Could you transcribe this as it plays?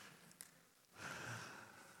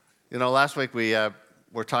Last week we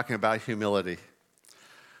were talking about humility,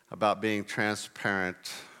 about being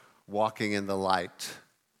transparent, walking in the light.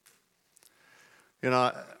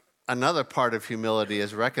 Another part of humility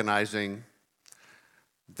is recognizing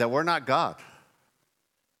that we're not God.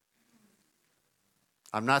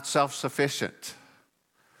 I'm not self-sufficient.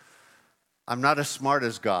 I'm not as smart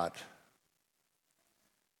as God.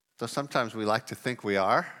 So sometimes we like to think we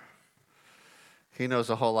are. He knows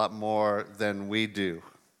a whole lot more than we do.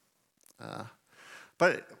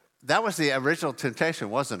 But that was the original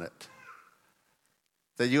temptation, wasn't it?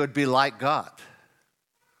 That you would be like God,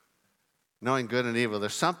 knowing good and evil.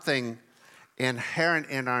 There's something inherent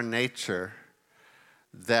in our nature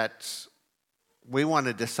that we want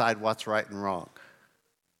to decide what's right and wrong.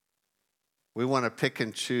 We want to pick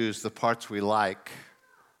and choose the parts we like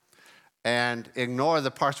and ignore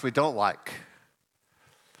the parts we don't like.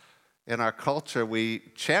 In our culture, we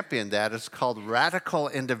champion that. It's called radical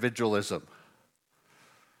individualism.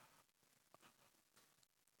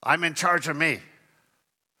 I'm in charge of me.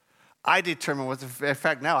 I determine what, in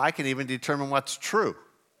fact, now I can even determine what's true.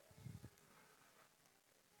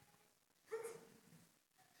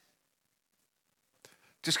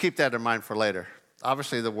 Just keep that in mind for later.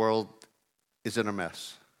 Obviously, the world is in a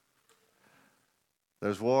mess.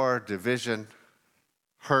 There's war, division,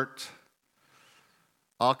 hurt,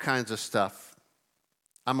 all kinds of stuff.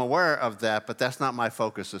 I'm aware of that, but that's not my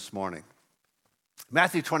focus this morning.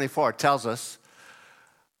 Matthew 24 tells us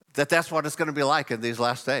that that's what it's going to be like in these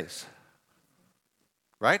last days.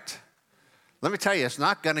 Right? Let me tell you, it's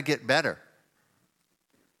not going to get better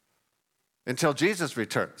until Jesus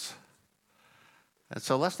returns. And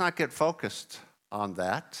so let's not get focused on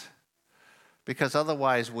that, because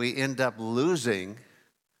otherwise we end up losing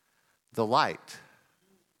the light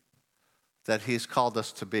that he's called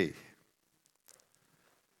us to be.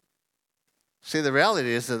 See, the reality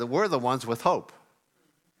is that we're the ones with hope.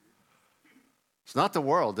 It's not the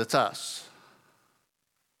world, it's us.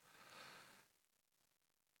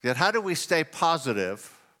 Yet how do we stay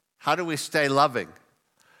positive? How do we stay loving?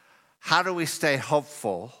 How do we stay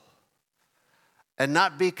hopeful and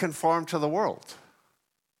not be conformed to the world?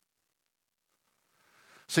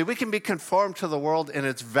 See, we can be conformed to the world in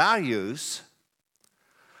its values,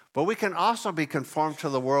 but we can also be conformed to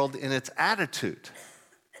the world in its attitude.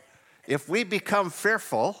 If we become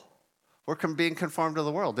fearful, we're being conformed to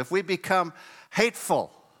the world. If we become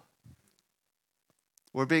hateful,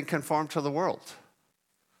 we're being conformed to the world.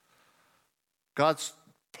 God's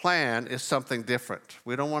plan is something different.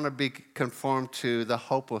 We don't want to be conformed to the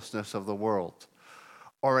hopelessness of the world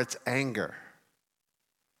or its anger.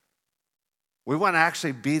 We want to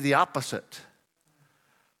actually be the opposite.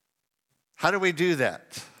 How do we do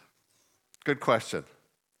that? Good question.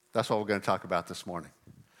 That's what we're going to talk about this morning.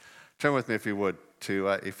 Turn with me, if you would, to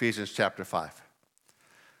Ephesians chapter 5.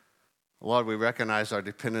 Lord, we recognize our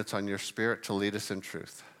dependence on your Spirit to lead us in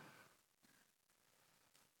truth.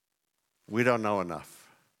 We don't know enough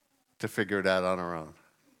to figure it out on our own.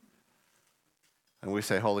 And we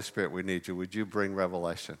say, Holy Spirit, we need you. Would you bring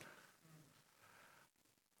revelation?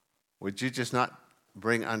 Would you just not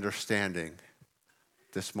bring understanding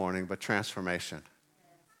this morning, but transformation?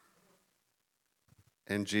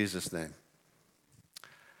 In Jesus' name.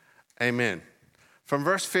 Amen. From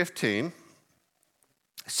verse 15,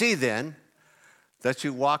 see then that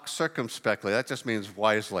you walk circumspectly. That just means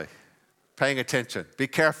wisely, paying attention. Be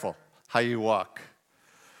careful how you walk.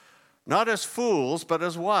 Not as fools, but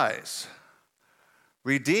as wise.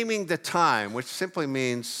 Redeeming the time, which simply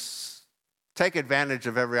means take advantage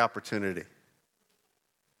of every opportunity.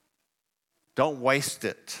 Don't waste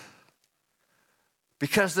it.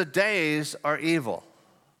 Because the days are evil.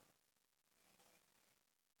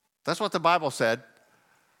 That's what the Bible said.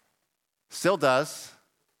 Still does.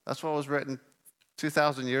 That's what was written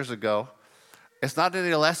 2,000 years ago. It's not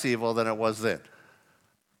any less evil than it was then.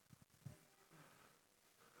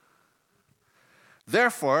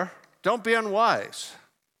 Therefore, don't be unwise,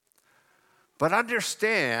 but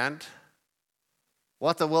understand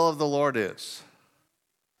what the will of the Lord is.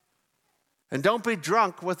 And don't be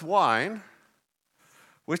drunk with wine,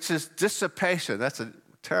 which is dissipation. That's a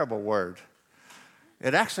terrible word.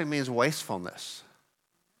 It actually means wastefulness.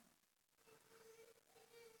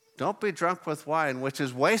 Don't be drunk with wine, which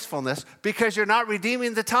is wastefulness, because you're not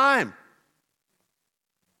redeeming the time.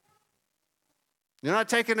 You're not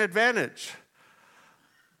taking advantage.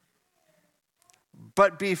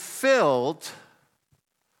 But be filled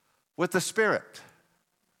with the Spirit.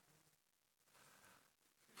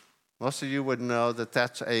 Most of you would know that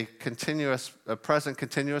that's a present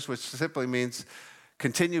continuous, which simply means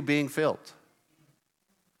continue being filled.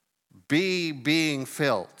 Be being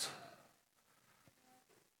filled.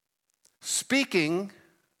 speaking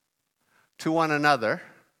to one another.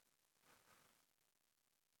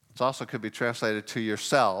 It also could be translated to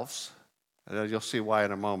yourselves, and you'll see why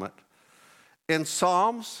in a moment. In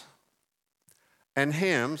psalms and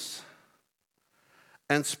hymns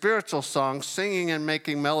and spiritual songs, singing and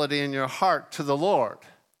making melody in your heart to the Lord.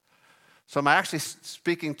 So am I actually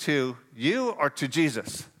speaking to you or to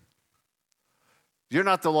Jesus? You're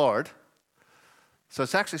not the Lord. So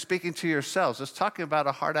it's actually speaking to yourselves. It's talking about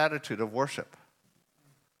a heart attitude of worship.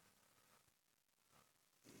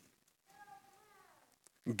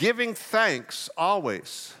 Giving thanks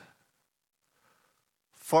always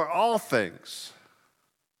for all things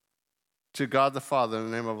to God the Father in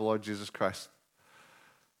the name of the Lord Jesus Christ.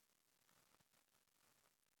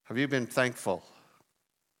 Have you been thankful?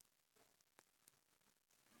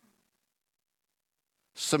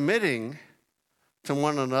 Submitting to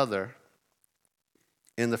one another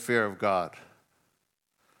in the fear of God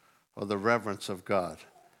or the reverence of God.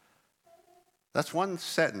 That's one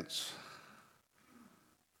sentence.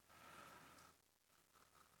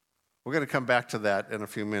 We're going to come back to that in a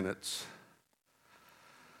few minutes.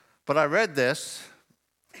 But I read this,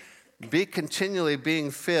 be continually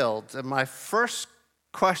being filled, and my first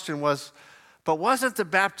question was, but wasn't the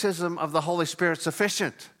baptism of the Holy Spirit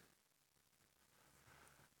sufficient?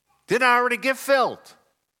 Didn't I already get filled?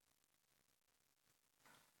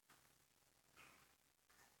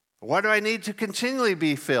 Why do I need to continually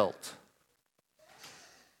be filled?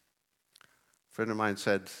 A friend of mine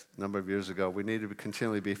said a number of years ago, we need to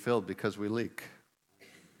continually be filled because we leak.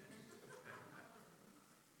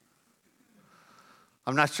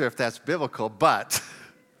 I'm not sure if that's biblical, but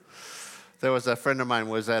there was a friend of mine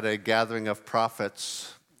was at a gathering of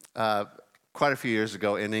prophets quite a few years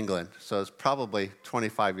ago in England. So it's probably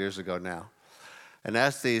 25 years ago now. And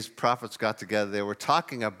as these prophets got together, they were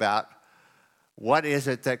talking about what is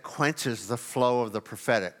it that quenches the flow of the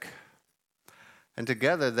prophetic. And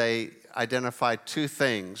together they identified two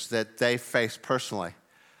things that they faced personally.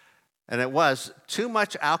 And it was too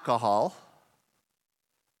much alcohol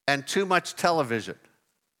and too much television.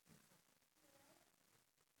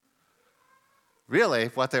 Really,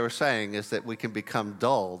 what they were saying is that we can become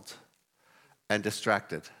dulled and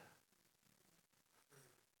distracted.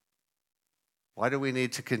 Why do we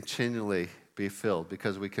need to continually be filled?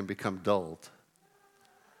 Because we can become dulled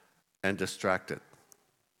and distracted.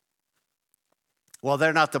 Well,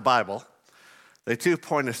 they're not the Bible. They do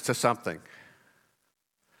point us to something.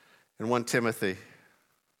 In 2 Timothy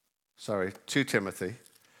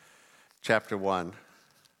chapter 1,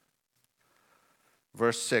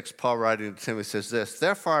 verse 6, Paul writing to Timothy says this,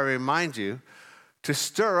 therefore I remind you to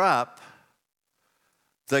stir up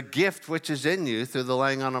the gift which is in you through the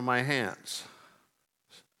laying on of my hands.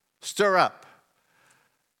 Stir up,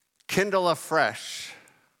 kindle afresh,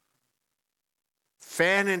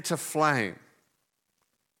 fan into flame.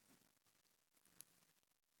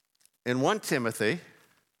 In 1 Timothy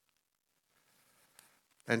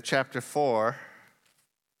and chapter 4,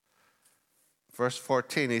 verse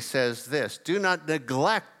 14, he says this, do not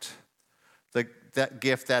neglect that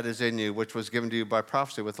gift that is in you, which was given to you by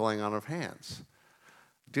prophecy with the laying on of hands.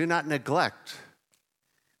 Do not neglect.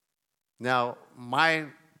 Now, my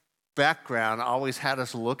background always had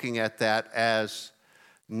us looking at that as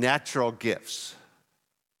natural gifts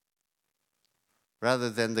rather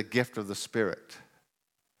than the gift of the Spirit.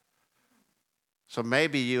 So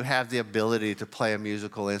maybe you have the ability to play a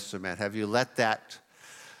musical instrument. Have you let that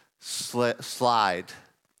slide,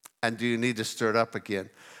 and do you need to stir it up again?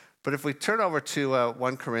 But if we turn over to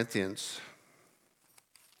 1 Corinthians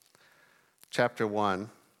chapter 1,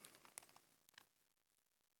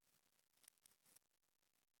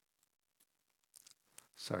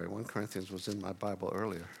 sorry, 1 Corinthians was in my Bible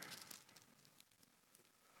earlier.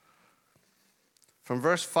 From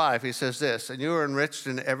verse 5, he says this, and you are enriched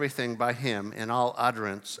in everything by him, in all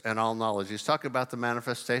utterance and all knowledge. He's talking about the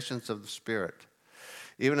manifestations of the Spirit.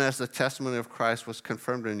 Even as the testimony of Christ was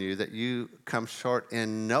confirmed in you, that you come short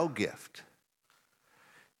in no gift,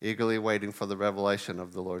 eagerly waiting for the revelation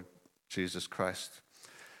of the Lord Jesus Christ.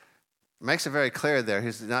 It makes it very clear there,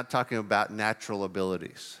 he's not talking about natural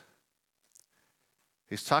abilities.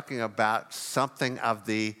 He's talking about something of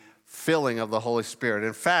the filling of the Holy Spirit.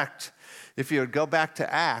 In fact, if you would go back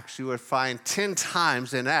to Acts, you would find 10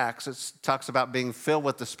 times in Acts it talks about being filled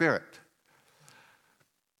with the Spirit.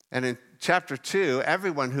 And in chapter 2,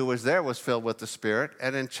 everyone who was there was filled with the Spirit.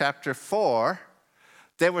 And in chapter 4,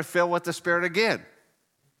 they were filled with the Spirit again.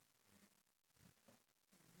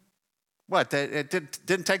 What, it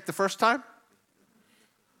didn't take the first time?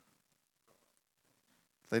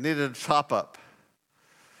 They needed a top up.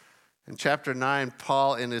 In chapter 9,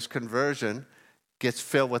 Paul, in his conversion, gets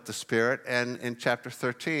filled with the Spirit. And in chapter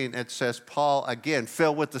 13, it says, Paul, again,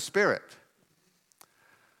 filled with the Spirit.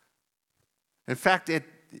 In fact,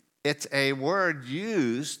 it's a word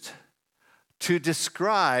used to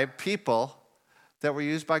describe people that were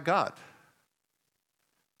used by God.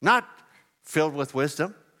 Not filled with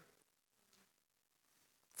wisdom,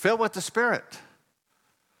 filled with the Spirit.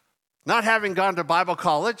 Not having gone to Bible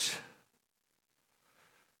college.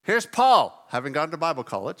 Here's Paul, having gone to Bible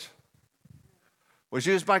college, was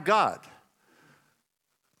used by God.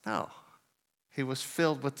 No, he was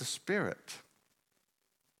filled with the Spirit.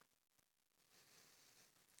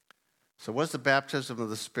 So was the baptism of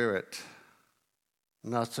the Spirit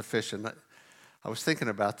not sufficient? I was thinking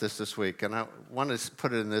about this week, and I want to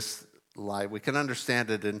put it in this light. We can understand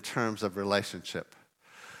it in terms of relationship.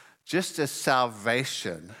 Just as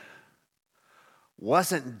salvation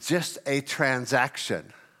wasn't just a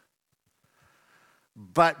transaction,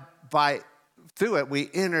 but through it, we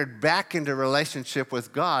entered back into relationship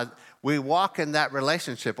with God. We walk in that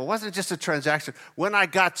relationship. It wasn't just a transaction. When I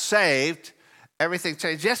got saved, everything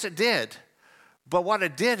changed. Yes, it did. But what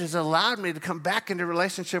it did is allowed me to come back into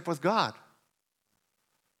relationship with God.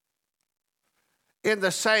 In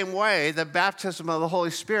the same way, the baptism of the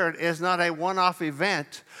Holy Spirit is not a one-off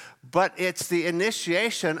event, but it's the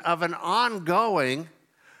initiation of an ongoing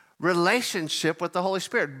relationship with the Holy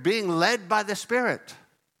Spirit, being led by the Spirit,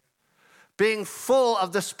 being full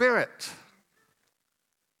of the Spirit,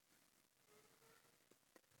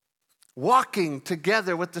 walking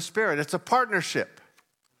together with the Spirit. It's a partnership.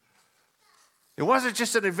 It wasn't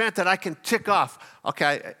just an event that I can tick off.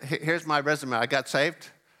 Okay, here's my resume. I got saved.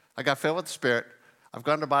 I got filled with the Spirit. I've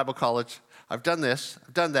gone to Bible college. I've done this.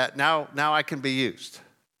 I've done that. Now I can be used.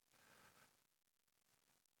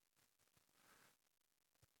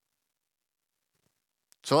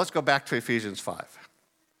 So let's go back to Ephesians 5.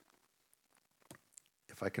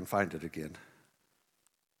 If I can find it again.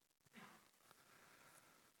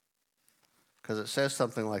 Because it says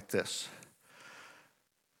something like this.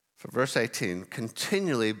 For verse 18,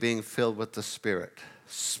 continually being filled with the Spirit,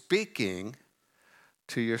 speaking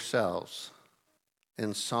to yourselves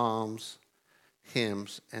in psalms,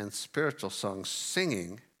 hymns, and spiritual songs,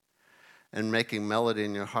 singing and making melody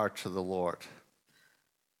in your heart to the Lord.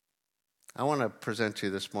 I want to present to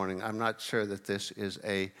you this morning, I'm not sure that this is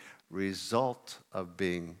a result of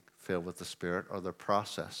being filled with the Spirit or the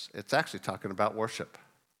process. It's actually talking about worship.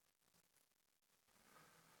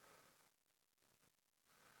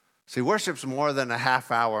 See, worship's more than a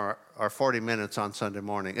half hour or 40 minutes on Sunday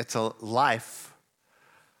morning. It's a life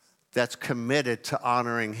that's committed to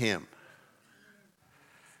honoring Him.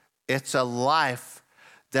 It's a life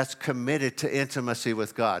that's committed to intimacy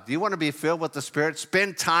with God. Do you want to be filled with the Spirit?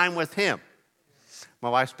 Spend time with Him. My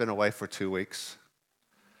wife's been away for 2 weeks.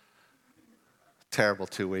 Terrible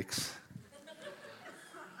 2 weeks.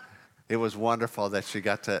 It was wonderful that she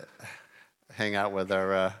got to hang out with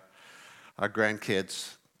our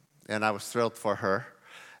grandkids, and I was thrilled for her.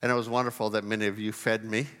 And it was wonderful that many of you fed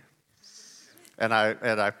me, and I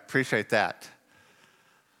appreciate that.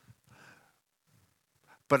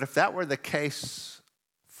 But if that were the case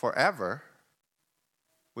forever,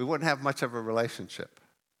 we wouldn't have much of a relationship.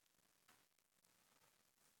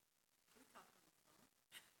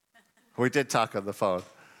 We did talk on the phone.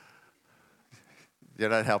 You're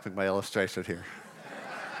not helping my illustration here.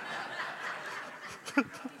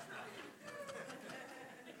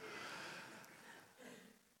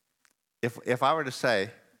 If I were to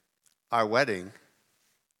say our wedding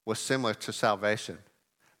was similar to salvation,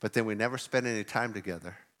 but then we never spent any time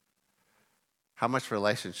together, how much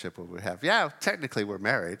relationship would we have? Yeah, technically we're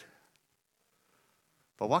married,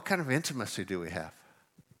 but what kind of intimacy do we have?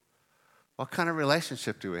 What kind of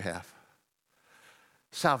relationship do we have?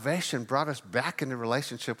 Salvation brought us back into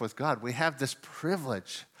relationship with God. We have this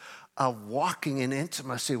privilege of walking in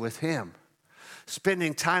intimacy with Him,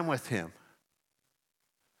 spending time with Him.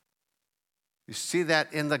 You see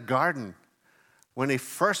that in the garden when He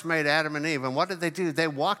first made Adam and Eve. And what did they do? They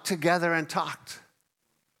walked together and talked.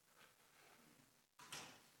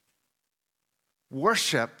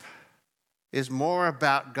 Worship is more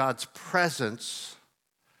about God's presence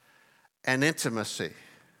and intimacy.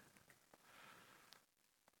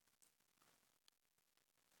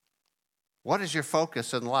 What is your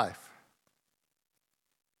focus in life?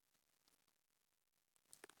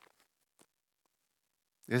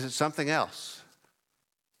 Is it something else?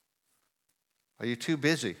 Are you too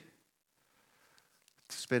busy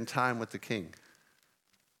to spend time with the King?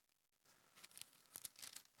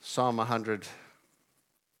 Psalm 100,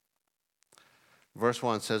 Verse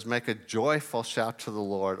 1 says, make a joyful shout to the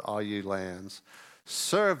Lord, all you lands.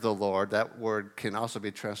 Serve the Lord. That word can also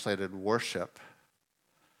be translated worship.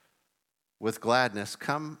 With gladness,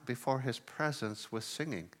 come before his presence with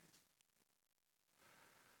singing.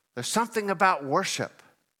 There's something about worship.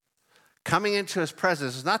 Coming into his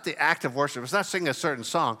presence is not the act of worship. It's not singing a certain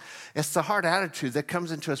song. It's the heart attitude that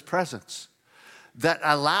comes into his presence that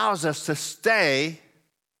allows us to stay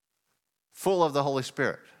full of the Holy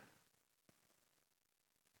Spirit.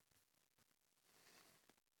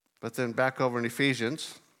 But then back over in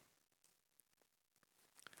Ephesians,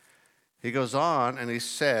 he goes on and he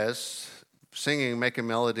says, singing, make a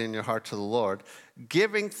melody in your heart to the Lord,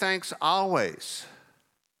 giving thanks always.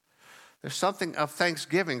 There's something of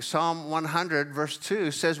thanksgiving. Psalm 100, verse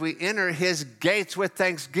 2 says we enter his gates with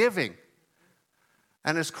thanksgiving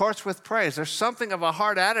and his courts with praise. There's something of a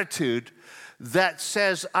heart attitude that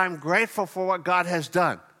says, I'm grateful for what God has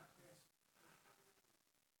done.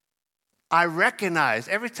 I recognize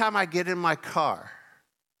every time I get in my car,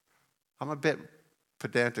 I'm a bit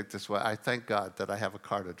pedantic this way. I thank God that I have a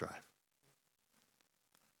car to drive.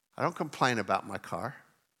 I don't complain about my car.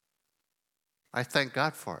 I thank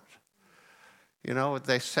God for it. You know,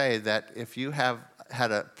 they say that if you have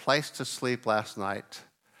had a place to sleep last night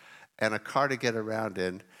and a car to get around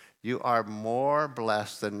in, you are more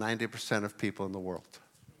blessed than 90% of people in the world.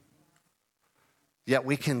 Yet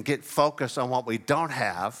we can get focused on what we don't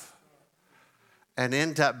have and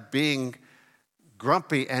end up being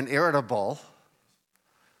grumpy and irritable.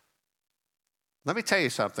 Let me tell you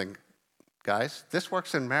something, guys. This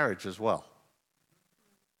works in marriage as well.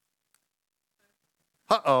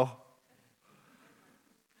 Uh-oh.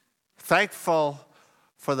 Thankful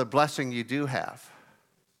for the blessing you do have.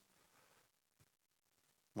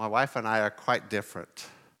 My wife and I are quite different.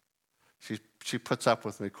 She puts up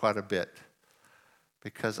with me quite a bit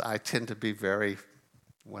because I tend to be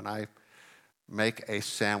when I make a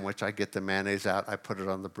sandwich, I get the mayonnaise out, I put it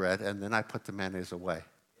on the bread, and then I put the mayonnaise away.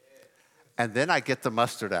 And then I get the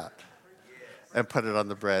mustard out and put it on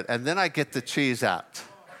the bread. And then I get the cheese out.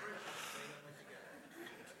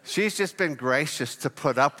 She's just been gracious to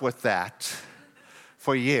put up with that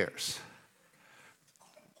for years.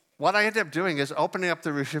 What I end up doing is opening up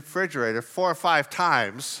the refrigerator 4 or 5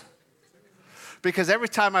 times because every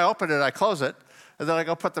time I open it, I close it, and then I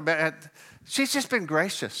go put the... She's just been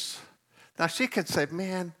gracious. Now, she could say,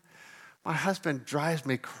 man, my husband drives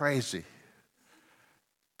me crazy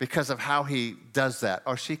because of how he does that.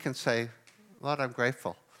 Or she can say, Lord, I'm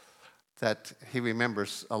grateful that he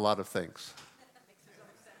remembers a lot of things.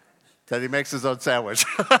 That he makes his own sandwich.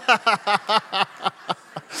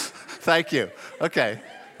 Thank you. Okay,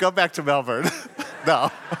 go back to Melbourne.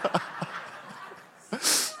 No.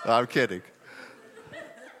 No, I'm kidding.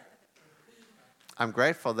 I'm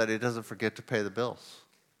grateful that he doesn't forget to pay the bills.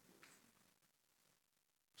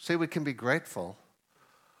 See, we can be grateful,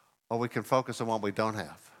 or we can focus on what we don't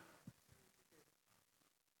have.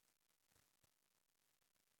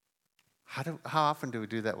 How often do we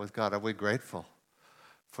do that with God? Are we grateful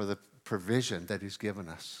for the provision that he's given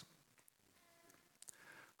us?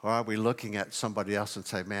 Or are we looking at somebody else and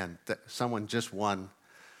say, man, someone just won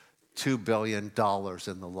 $2 billion in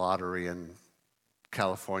the lottery in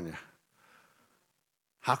California.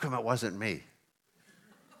 How come it wasn't me?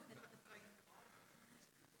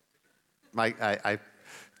 I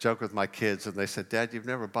joke with my kids, and they said, Dad, you've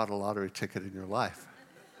never bought a lottery ticket in your life.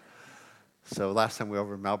 So last time we were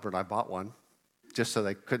over in Melbourne, I bought one, just so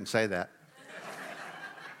they couldn't say that.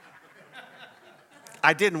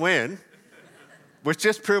 I didn't win, which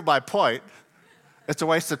just proved my point. It's a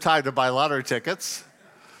waste of time to buy lottery tickets.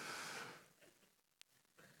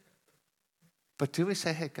 But do we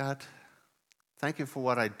say, hey, God, thank you for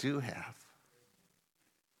what I do have?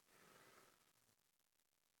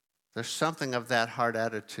 There's something of that heart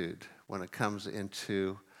attitude when it comes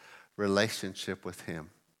into relationship with him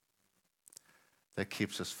that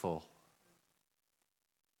keeps us full.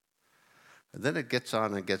 And then it gets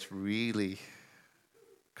on and gets really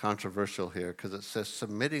controversial here because it says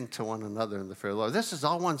submitting to one another in the fear of the Lord. This is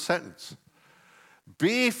all one sentence.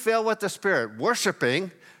 Be filled with the Spirit,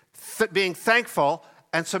 worshiping, being thankful,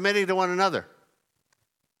 and submitting to one another.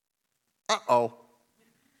 Uh-oh.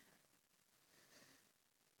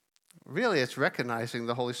 Really, it's recognizing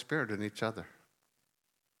the Holy Spirit in each other.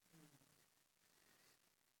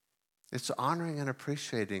 It's honoring and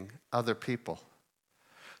appreciating other people.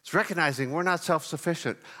 It's recognizing we're not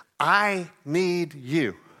self-sufficient. I need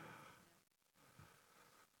you.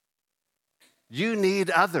 You need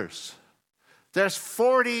others. There's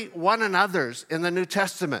 40 one another's in the New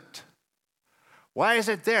Testament. Why is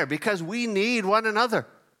it there? Because we need one another.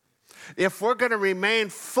 If we're going to remain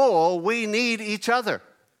full, we need each other.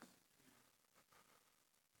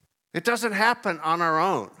 It doesn't happen on our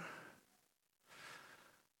own.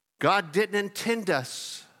 God didn't intend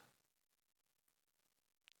us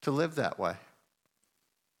to live that way.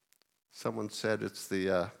 Someone said it's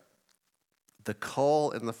the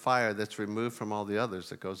coal in the fire that's removed from all the others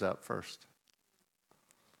that goes out first.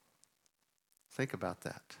 Think about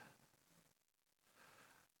that.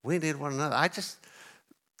 We need one another.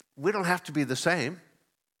 We don't have to be the same,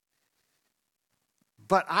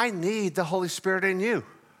 but I need the Holy Spirit in you.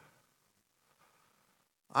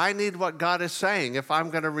 I need what God is saying if I'm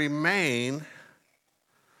going to remain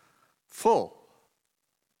full.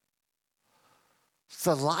 It's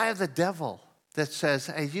the lie of the devil that says,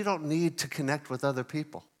 hey, you don't need to connect with other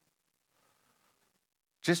people.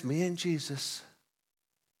 Just me and Jesus.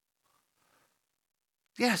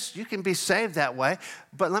 Yes, you can be saved that way,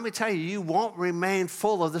 but let me tell you, you won't remain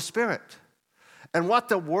full of the Spirit. And what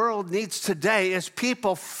the world needs today is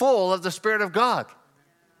people full of the Spirit of God.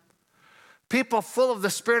 People full of the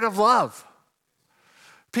Spirit of love.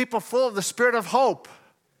 People full of the Spirit of hope.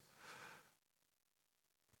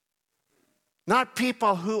 Not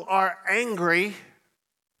people who are angry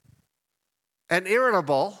and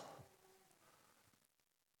irritable.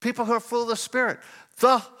 People who are full of the Spirit.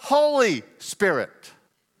 The Holy Spirit.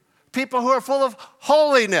 People who are full of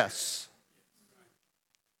holiness.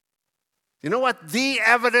 You know what the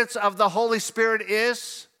evidence of the Holy Spirit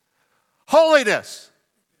is? Holiness.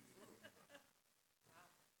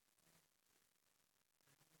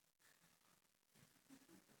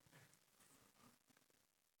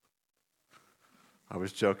 I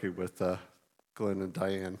was joking with Glenn and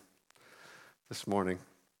Diane this morning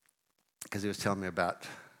because he was telling me about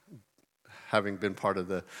having been part of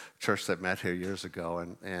the church that met here years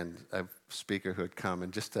ago and a speaker who had come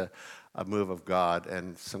and just a move of God,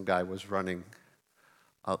 and some guy was running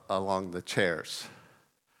along the chairs.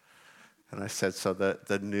 And I said, so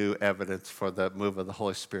the new evidence for the move of the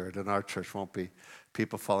Holy Spirit in our church won't be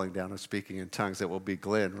people falling down and speaking in tongues. It will be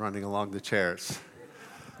Glenn running along the chairs.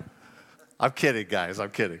 I'm kidding, guys. I'm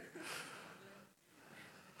kidding.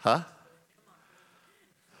 Huh?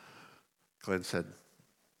 Glenn said,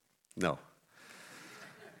 no.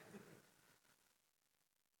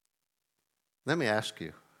 Let me ask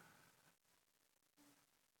you.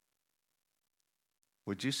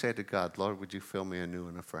 Would you say to God, Lord, would you fill me anew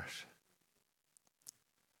and afresh?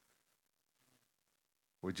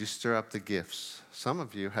 Would you stir up the gifts? Some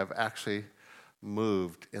of you have actually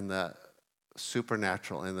moved in the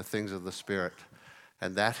supernatural, in the things of the Spirit,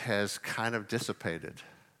 and that has kind of dissipated.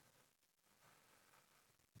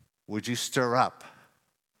 Would you stir up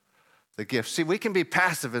the gifts? See, we can be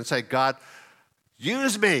passive and say, God,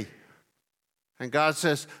 use me. And God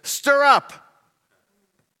says, stir up.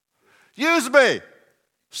 Use me.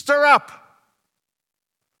 Stir up.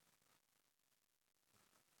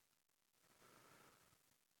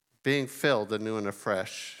 Being filled anew and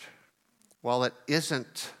afresh, while it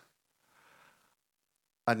isn't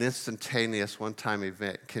an instantaneous one-time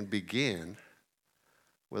event, can begin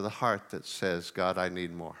with a heart that says, God, I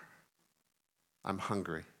need more. I'm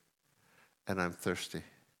hungry and I'm thirsty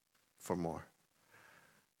for more.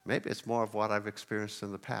 Maybe it's more of what I've experienced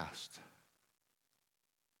in the past.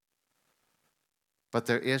 But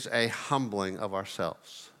there is a humbling of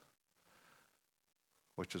ourselves,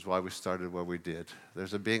 which is why we started where we did.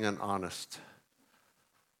 There's a being an honest.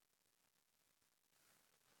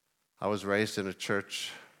 I was raised in a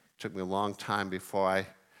church. It took me a long time before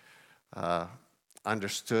I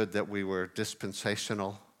understood that we were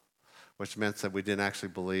dispensational, which meant that we didn't actually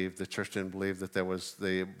believe, the church didn't believe that there was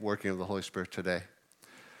the working of the Holy Spirit today.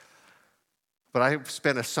 But I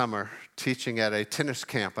spent a summer teaching at a tennis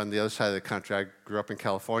camp on the other side of the country. I grew up in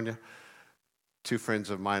California. Two friends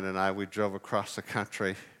of mine and I, we drove across the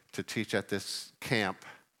country to teach at this camp.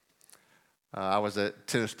 I was a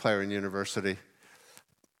tennis player in university.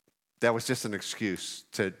 That was just an excuse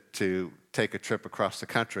to take a trip across the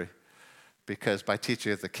country, because by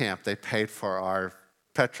teaching at the camp, they paid for our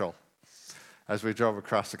petrol as we drove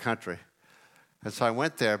across the country. And so I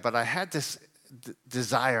went there, but I had this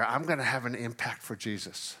desire, I'm going to have an impact for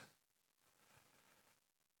Jesus.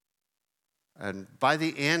 And by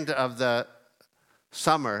the end of the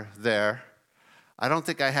summer there, I don't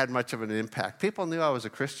think I had much of an impact. People knew I was a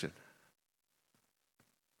Christian.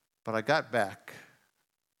 But I got back,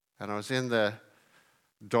 and I was in the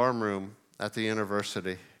dorm room at the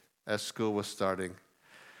university as school was starting.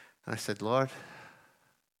 And I said, Lord,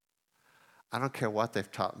 I don't care what they've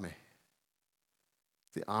taught me.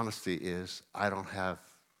 The honesty is, I don't have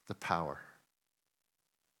the power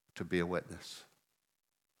to be a witness.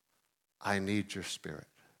 I need your Spirit.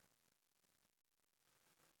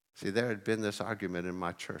 See, there had been this argument in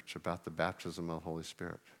my church about the baptism of the Holy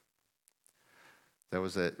Spirit. There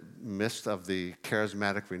was a midst of the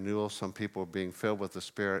charismatic renewal. Some people were being filled with the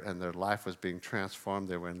Spirit and their life was being transformed.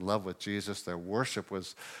 They were in love with Jesus. Their worship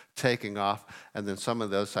was taking off. And then some of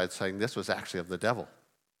those sides saying this was actually of the devil.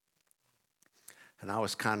 And I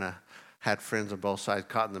was had friends on both sides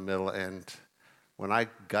caught in the middle. And when I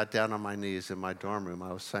got down on my knees in my dorm room,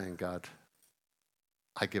 I was saying, God,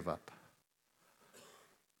 I give up.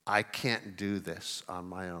 I can't do this on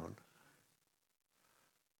my own.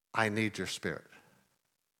 I need your Spirit.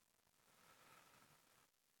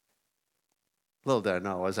 Little did I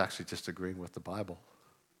know, I was actually just agreeing with the Bible.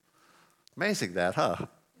 Amazing that, huh?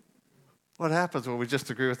 What happens when we just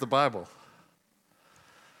agree with the Bible?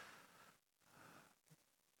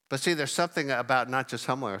 But see, there's something about not just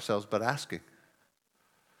humbling ourselves, but asking.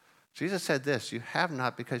 Jesus said this, you have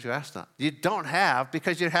not because you ask not. You don't have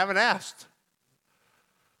because you haven't asked.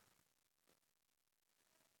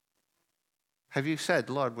 Have you said,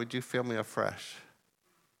 Lord, would you fill me afresh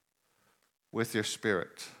with your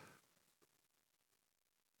Spirit?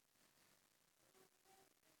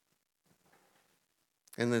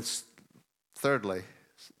 And then thirdly,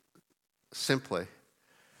 simply,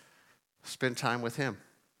 spend time with him.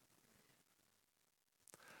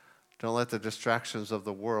 Don't let the distractions of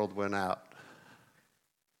the world win out.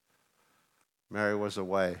 Mary was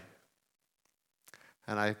away.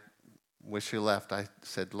 And when she left, I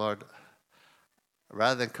said, Lord,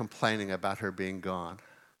 rather than complaining about her being gone,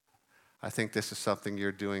 I think this is something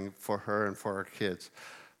you're doing for her and for her kids.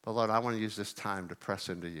 But Lord, I want to use this time to press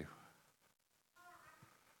into you.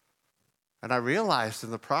 And I realized in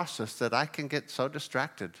the process that I can get so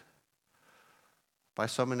distracted by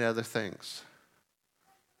so many other things.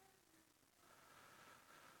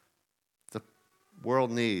 The world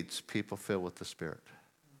needs people filled with the Spirit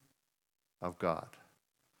of God,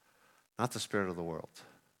 not the spirit of the world.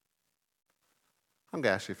 I'm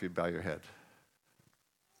going to ask you if you bow your head.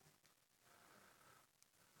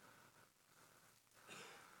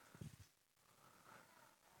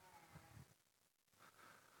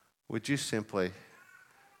 Would you simply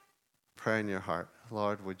pray in your heart,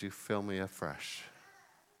 Lord, would you fill me afresh?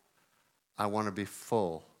 I want to be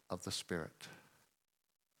full of the Spirit.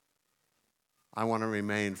 I want to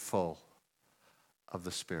remain full of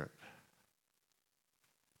the Spirit.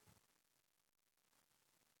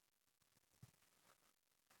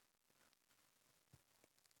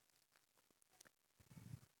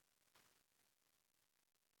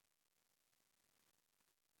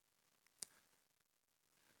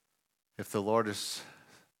 If the Lord is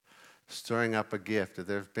stirring up a gift, if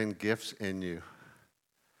there have been gifts in you,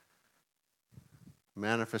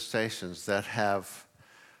 manifestations that have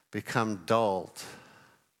become dulled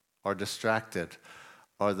or distracted,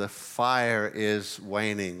 or the fire is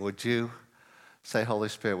waning, would you say, Holy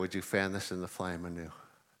Spirit, would you fan this in the flame anew?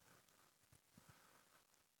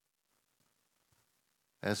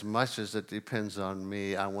 As much as it depends on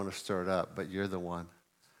me, I want to stir it up, but you're the one.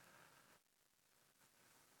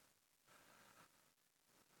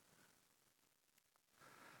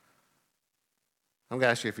 I'm going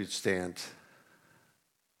to ask you if you'd stand.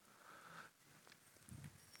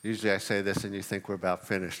 Usually I say this and you think we're about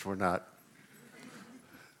finished. We're not.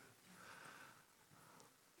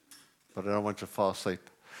 But I don't want you to fall asleep.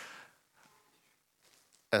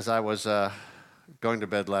 As I was going to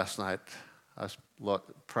bed last night, I was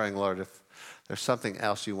praying, Lord, if there's something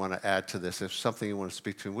else you want to add to this, if something you want to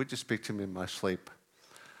speak to me, would you speak to me in my sleep?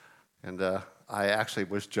 And I actually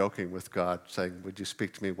was joking with God, saying, would you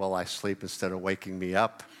speak to me while I sleep instead of waking me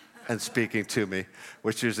up and speaking to me,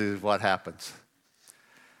 which usually is what happens.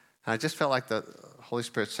 And I just felt like the Holy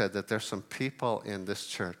Spirit said that there's some people in this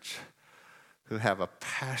church who have a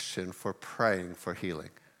passion for praying for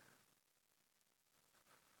healing.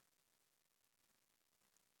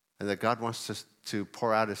 And that God wants to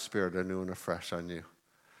pour out his Spirit anew and afresh on you.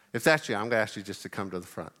 If that's you, I'm going to ask you just to come to the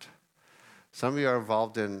front. Some of you are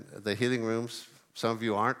involved in the healing rooms. Some of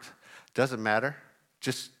you aren't. Doesn't matter.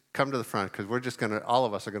 Just come to the front because we're just going to, all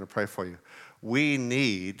of us are going to pray for you. We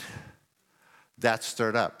need that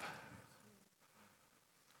stirred up.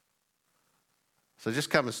 So just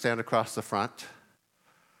come and stand across the front.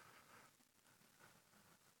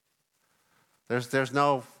 There's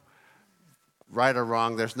no right or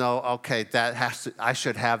wrong. There's no, okay, I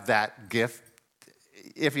should have that gift.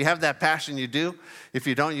 If you have that passion, you do. If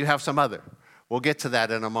you don't, you have some other. We'll get to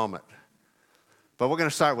that in a moment. But we're going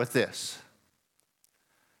to start with this.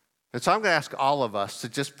 And so I'm going to ask all of us to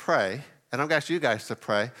just pray, and I'm going to ask you guys to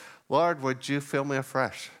pray, Lord, would you fill me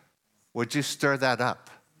afresh? Would you stir that up?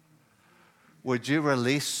 would you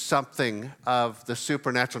release something of the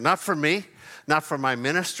supernatural? Not for me, not for my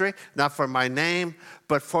ministry, not for my name,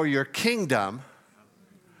 but for your kingdom.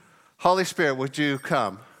 Holy Spirit, would you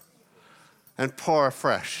come and pour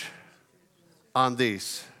afresh on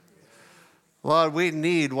these? Lord, we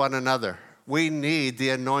need one another. We need the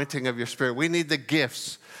anointing of your Spirit. We need the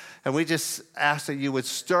gifts. And we just ask that you would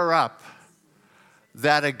stir up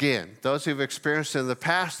that again. Those who've experienced it in the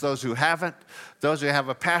past, those who haven't, those who have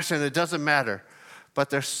a passion, it doesn't matter. But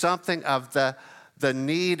there's something of the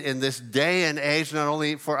need in this day and age, not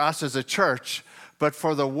only for us as a church, but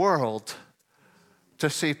for the world, to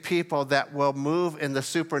see people that will move in the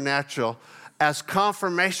supernatural as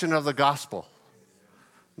confirmation of the gospel.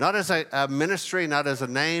 Not as a ministry, not as a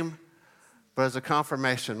name, but as a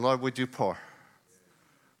confirmation. Lord, would you pour?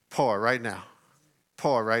 Pour right now.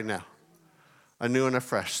 Pour right now. Anew and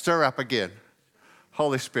afresh. Stir up again.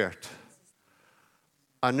 Holy Spirit.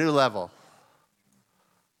 A new level.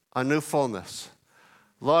 A new fullness.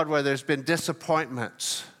 Lord, where there's been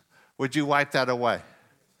disappointments, would you wipe that away?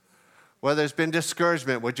 Where there's been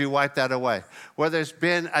discouragement, would you wipe that away? Where there's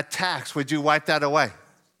been attacks, would you wipe that away?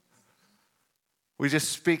 We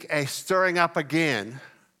just speak a stirring up again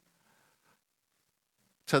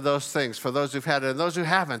to those things, for those who've had it and those who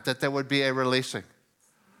haven't, that there would be a releasing.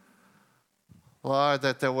 Lord,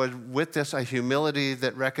 that there would, with this, a humility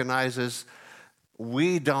that recognizes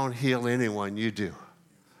we don't heal anyone, you do.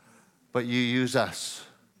 But you use us.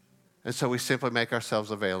 And so we simply make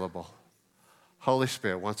ourselves available. Holy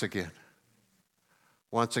Spirit, once again.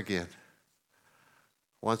 Once again.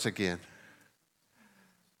 Once again.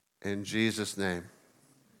 In Jesus' name.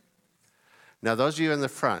 Now, those of you in the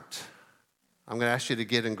front, I'm going to ask you to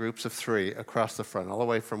get in groups of 3 across the front, all the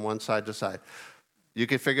way from one side to side. You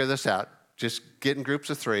can figure this out. Just get in groups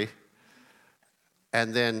of 3,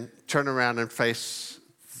 and then turn around and face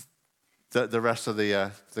the rest of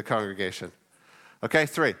the congregation. Okay,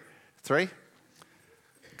 3. 3?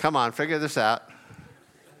 Come on, figure this out.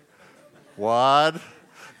 1,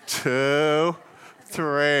 2,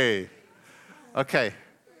 3. Okay.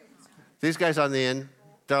 These guys on the end,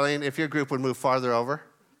 Darlene, if your group would move farther over.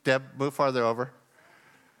 Deb, move farther over.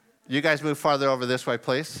 You guys move farther over this way,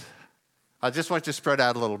 please. I just want you to spread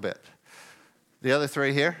out a little bit. The other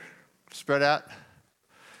 3 here, spread out.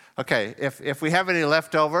 Okay, if we have any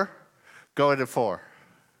left over, go into 4.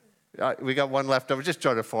 We got 1 left over, just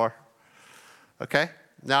join to 4. Okay?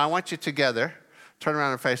 Now I want you together, turn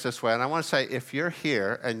around and face this way, and I want to say, if you're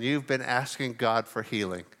here and you've been asking God for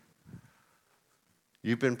healing,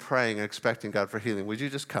 you've been praying and expecting God for healing, would you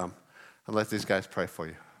just come and let these guys pray for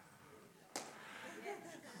you?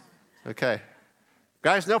 Okay.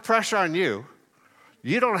 Guys, no pressure on you.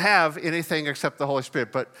 You don't have anything except the Holy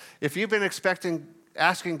Spirit, but if you've been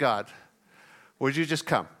asking God, would you just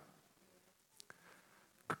come?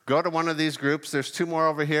 Go to one of these groups. There's 2 more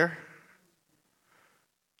over here.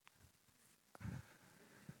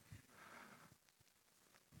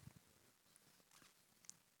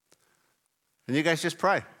 And you guys just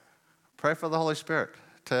pray. Pray for the Holy Spirit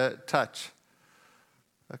to touch.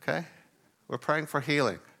 Okay? We're praying for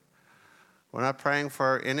healing. We're not praying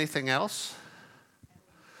for anything else.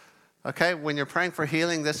 Okay? When you're praying for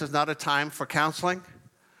healing, this is not a time for counseling.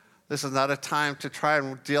 This is not a time to try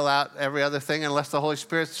and deal out every other thing unless the Holy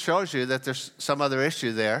Spirit shows you that there's some other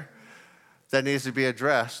issue there that needs to be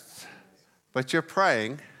addressed. But you're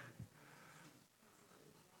praying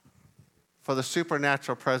for the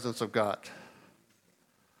supernatural presence of God.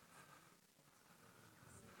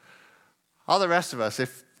 All the rest of us,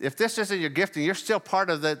 if this isn't your gifting, you're still part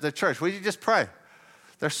of the church. Will you just pray?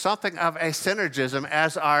 There's something of a synergism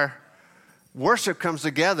as our worship comes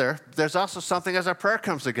together. There's also something as our prayer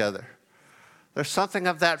comes together. There's something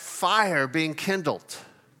of that fire being kindled.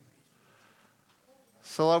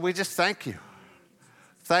 So, Lord, we just thank you.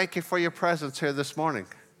 Thank you for your presence here this morning.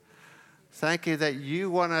 Thank you that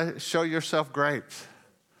you want to show yourself great.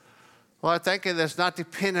 Lord, thank you that it's not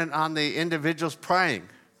dependent on the individuals praying,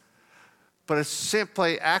 but it's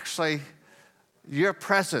simply actually your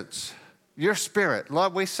presence, your Spirit.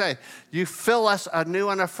 Lord, we say, you fill us anew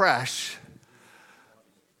and afresh.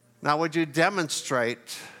 Now, would you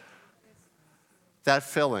demonstrate that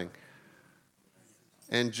filling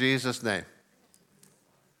in Jesus' name?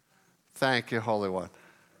 Thank you, Holy One.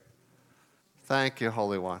 Thank you,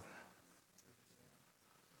 Holy One.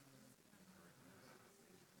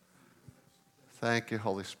 Thank you,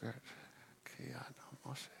 Holy Spirit.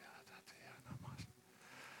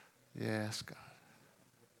 Yes, God.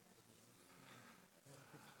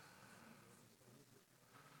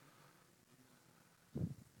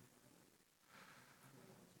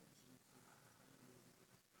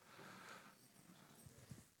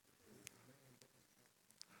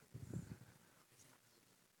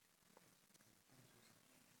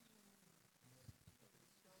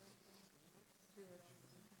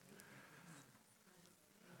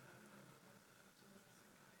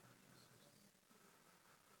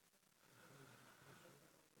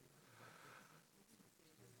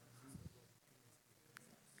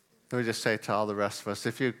 let me just say to all the rest of us,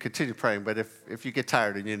 if you continue praying, but if you get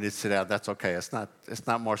tired and you need to sit down, that's okay. It's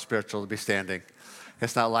not more spiritual to be standing.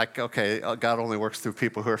 It's not like, okay, God only works through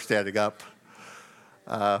people who are standing up.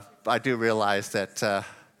 I do realize that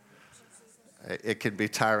it can be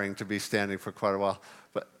tiring to be standing for quite a while.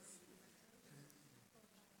 But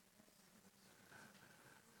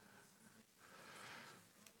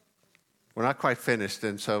we're not quite finished,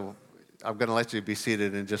 and so I'm going to let you be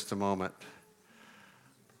seated in just a moment.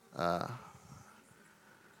 I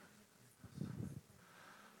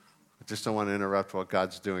just don't want to interrupt what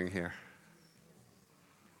God's doing here.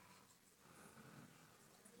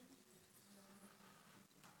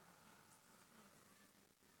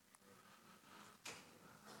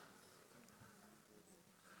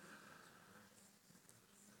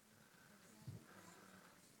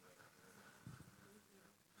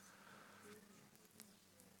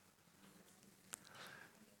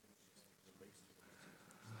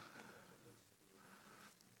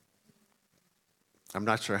 I'm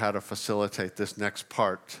not sure how to facilitate this next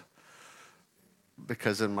part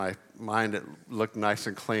because in my mind it looked nice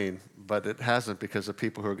and clean, but it hasn't because the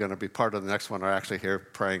people who are going to be part of the next one are actually here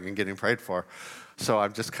praying and getting prayed for. So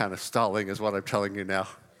I'm just kind of stalling is what I'm telling you now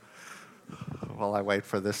while I wait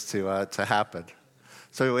for this to happen.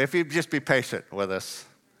 So if you just be patient with us,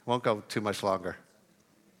 it won't go too much longer.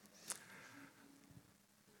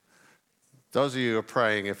 Those of you who are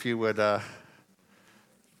praying, if you would,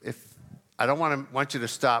 I don't want you to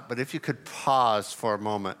stop, but if you could pause for a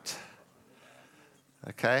moment,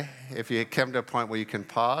 okay? If you come to a point where you can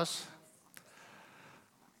pause.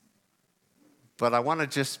 But I want to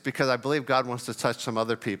just, because I believe God wants to touch some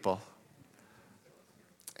other people.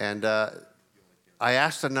 And I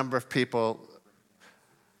asked a number of people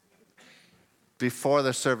before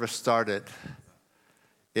the service started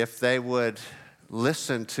if they would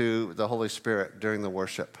listen to the Holy Spirit during the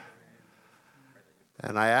worship.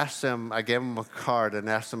 And I asked them, I gave them a card and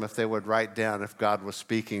asked them if they would write down if God was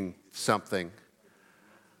speaking something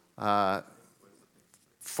for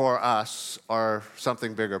us or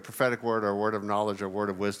something bigger, a prophetic word or a word of knowledge or a word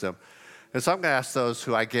of wisdom. And so I'm going to ask those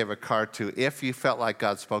who I gave a card to, if you felt like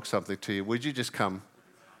God spoke something to you, would you just come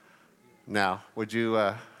now? Would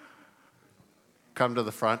you come to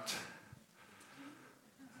the front?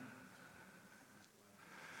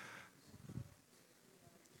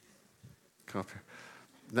 Come up here.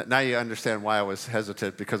 Now you understand why I was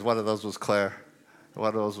hesitant, because one of those was Claire, one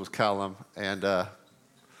of those was Callum, and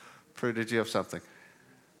Prue, did you have something?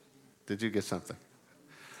 Did you get something?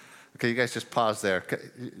 Okay, you guys just pause there.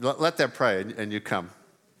 Let them pray, and you come.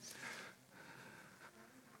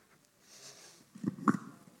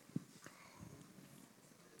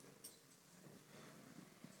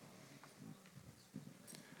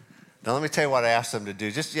 Now let me tell you what I asked them to do.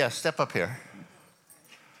 Just, step up here.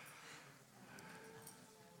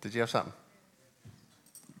 Did you have something?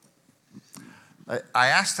 I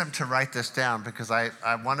asked them to write this down because I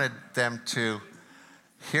wanted them to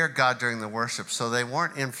hear God during the worship so they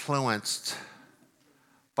weren't influenced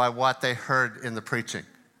by what they heard in the preaching.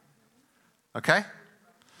 Okay?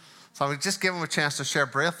 So I would just give them a chance to share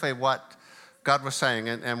briefly what God was saying,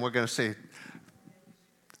 and we're going to see.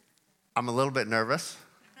 I'm a little bit nervous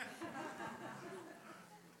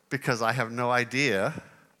because I have no idea.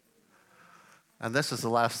 And this is the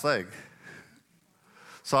last thing.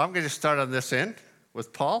 So I'm going to start on this end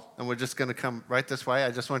with Paul, and we're just going to come right this way. I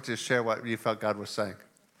just want you to share what you felt God was saying.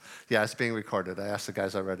 Yeah, it's being recorded. I asked the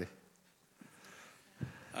guys already.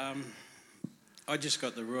 I just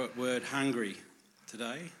got the word hungry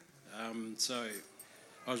today. So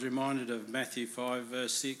I was reminded of Matthew 5,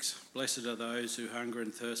 verse 6. Blessed are those who hunger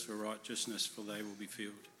and thirst for righteousness, for they will be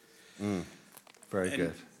filled. Very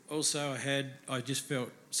good. Also, I just felt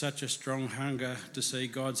such a strong hunger to see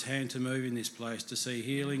God's hand to move in this place, to see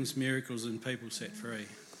healings, miracles, and people set free.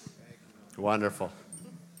 Wonderful.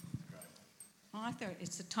 I thought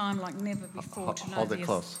it's a time like never before to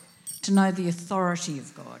know the authority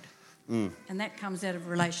of God. And that comes out of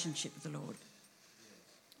relationship with the Lord.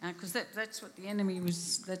 Because that's what the enemy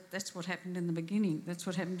was, that's what happened in the beginning. That's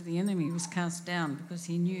what happened to the enemy. He was cast down because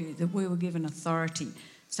he knew that we were given authority.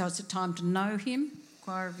 So it's a time to know him,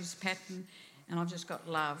 inquire of his pattern, and I've just got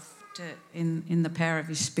love in the power of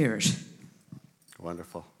his Spirit.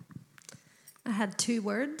 Wonderful. I had 2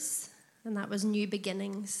 words, and that was new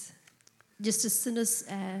beginnings. Just as soon as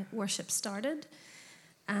worship started,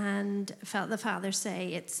 and felt the Father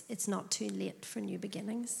say, it's not too late for new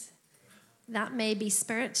beginnings. That may be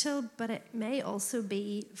spiritual, but it may also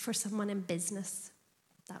be for someone in business.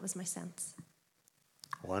 That was my sense.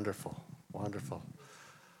 Wonderful, wonderful.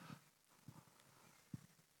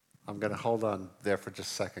 I'm going to hold on there for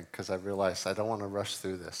just a second because I realize I don't want to rush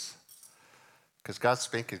through this. Because God's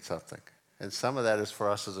speaking something. And some of that is for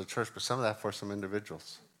us as a church, but some of that for some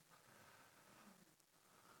individuals.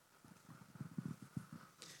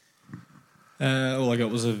 All I got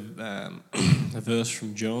was a verse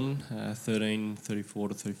from John 13:34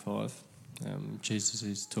 to 35. Jesus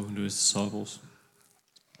is talking to his disciples.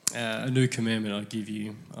 A new commandment I give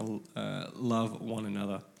you, love one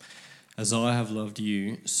another. As I have loved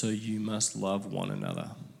you, so you must love one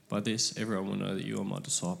another. By this, everyone will know that you are my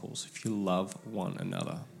disciples, if you love one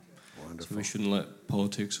another. Wonderful. So we shouldn't let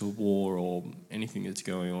politics or war or anything that's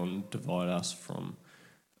going on divide us from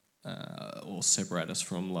or separate us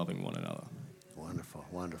from loving one another. Wonderful,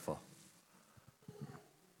 wonderful.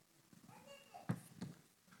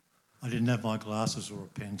 I didn't have my glasses or a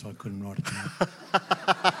pen, so I couldn't write it down.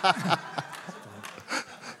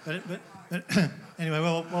 but anyway,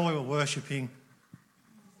 while we were worshipping,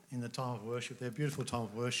 in the time of worship, their beautiful time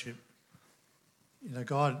of worship,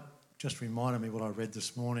 God just reminded me what I read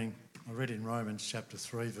this morning. I read in Romans chapter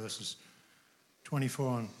 3, verses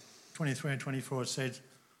 23 and 24. It said,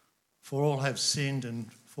 "For all have sinned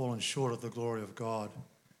and fallen short of the glory of God,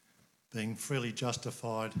 being freely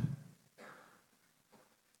justified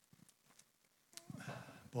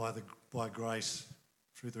by grace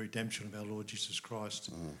through the redemption of our Lord Jesus Christ."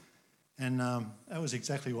 And that was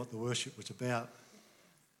exactly what the worship was about.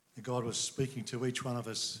 That God was speaking to each one of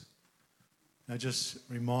us, just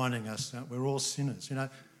reminding us that we're all sinners.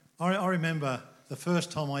 I remember the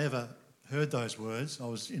first time I ever heard those words. I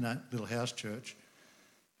was in a little house church,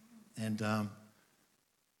 and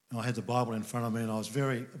I had the Bible in front of me, and I was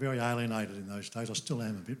very, very alienated in those days. I still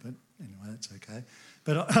am a bit, but anyway, that's okay.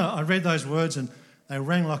 But I read those words, and they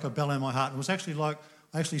rang like a bell in my heart. It was actually like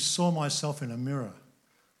I actually saw myself in a mirror,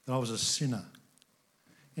 that I was a sinner.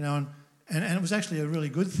 And it was actually a really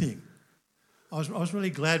good thing. I was really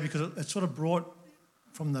glad because it sort of brought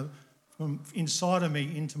from inside of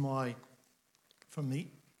me into from the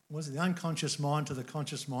unconscious mind to the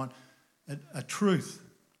conscious mind, a truth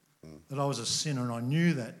that I was a sinner, and I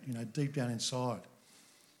knew that, deep down inside.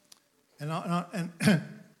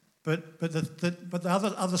 But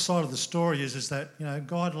the other side of the story is that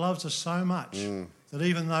God loves us so much that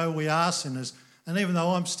even though we are sinners, and even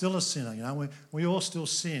though I'm still a sinner, we all still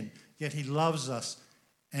sin, yet He loves us,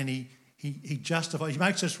 and He justifies. He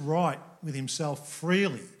makes us right with Himself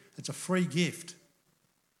freely. It's a free gift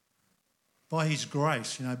by His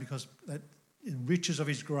grace, because that riches of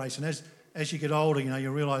His grace. And as you get older,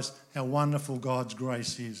 you realise how wonderful God's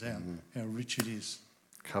grace is, how rich it is.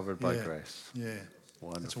 Covered by grace. Yeah.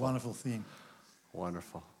 Wonderful. It's a wonderful thing.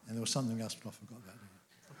 Wonderful. And there was something else, but I forgot about it.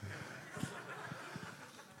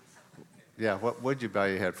 Yeah, would you bow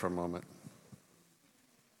your head for a moment?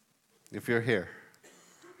 If you're here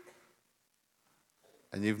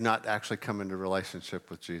and you've not actually come into relationship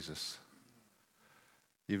with Jesus,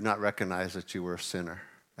 you've not recognized that you were a sinner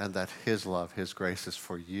and that His love, His grace is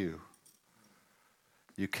for you,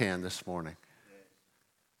 you can this morning.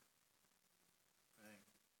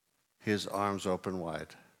 His arms open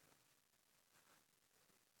wide.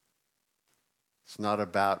 It's not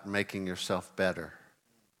about making yourself better.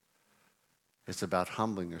 It's about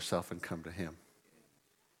humbling yourself and come to Him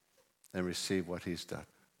and receive what He's done.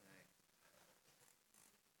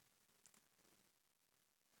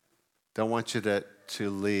 Don't want you to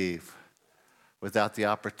leave without the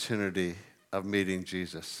opportunity of meeting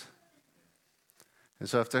Jesus. And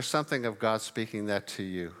so if there's something of God speaking that to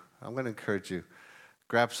you, I'm going to encourage you,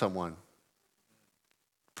 grab someone,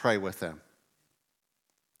 pray with them.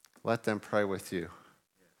 Let them pray with you.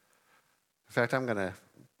 In fact, I'm going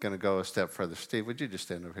to go a step further. Steve, would you just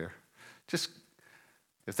stand over here? Just,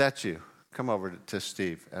 if that's you, come over to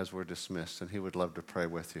Steve as we're dismissed, and he would love to pray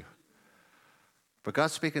with you. But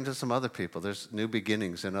God's speaking to some other people. There's new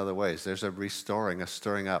beginnings in other ways. There's a restoring, a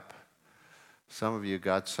stirring up. Some of you,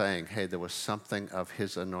 God's saying, hey, there was something of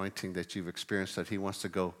His anointing that you've experienced that He wants to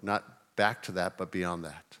go not back to that, but beyond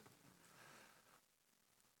that.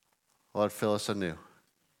 Lord, fill us anew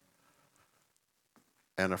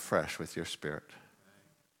and afresh with your Spirit,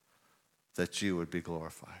 that you would be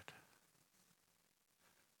glorified.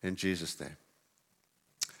 In Jesus' name,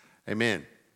 amen.